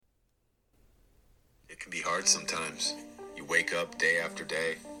It can be hard sometimes. You wake up day after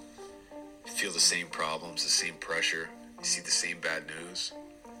day, you feel the same problems, the same pressure, you see the same bad news.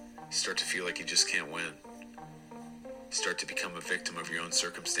 You start to feel like you just can't win. You start to become a victim of your own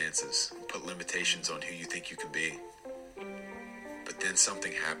circumstances and put limitations on who you think you can be. But then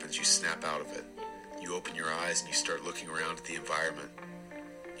something happens, you snap out of it. You open your eyes and you start looking around at the environment.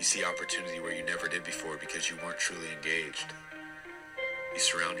 You see opportunity where you never did before because you weren't truly engaged. You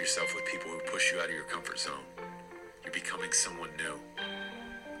surround yourself with people who push you out of your comfort zone. You're becoming someone new.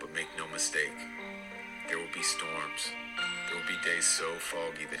 But make no mistake, there will be storms. There will be days so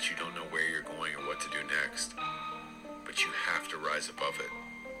foggy that you don't know where you're going or what to do next. But you have to rise above it.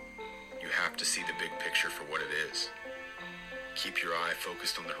 You have to see the big picture for what it is. Keep your eye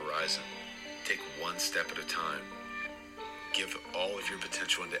focused on the horizon. Take one step at a time. Give all of your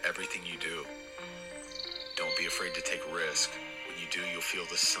potential into everything you do. Don't be afraid to take risk. When you do, you'll feel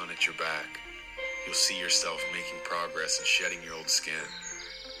the sun at your back. You'll see yourself making progress and shedding your old skin.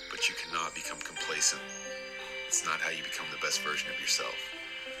 But you cannot become complacent. It's not how you become the best version of yourself.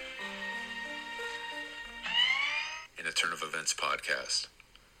 In a Turn of Events podcast,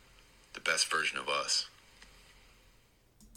 the best version of us.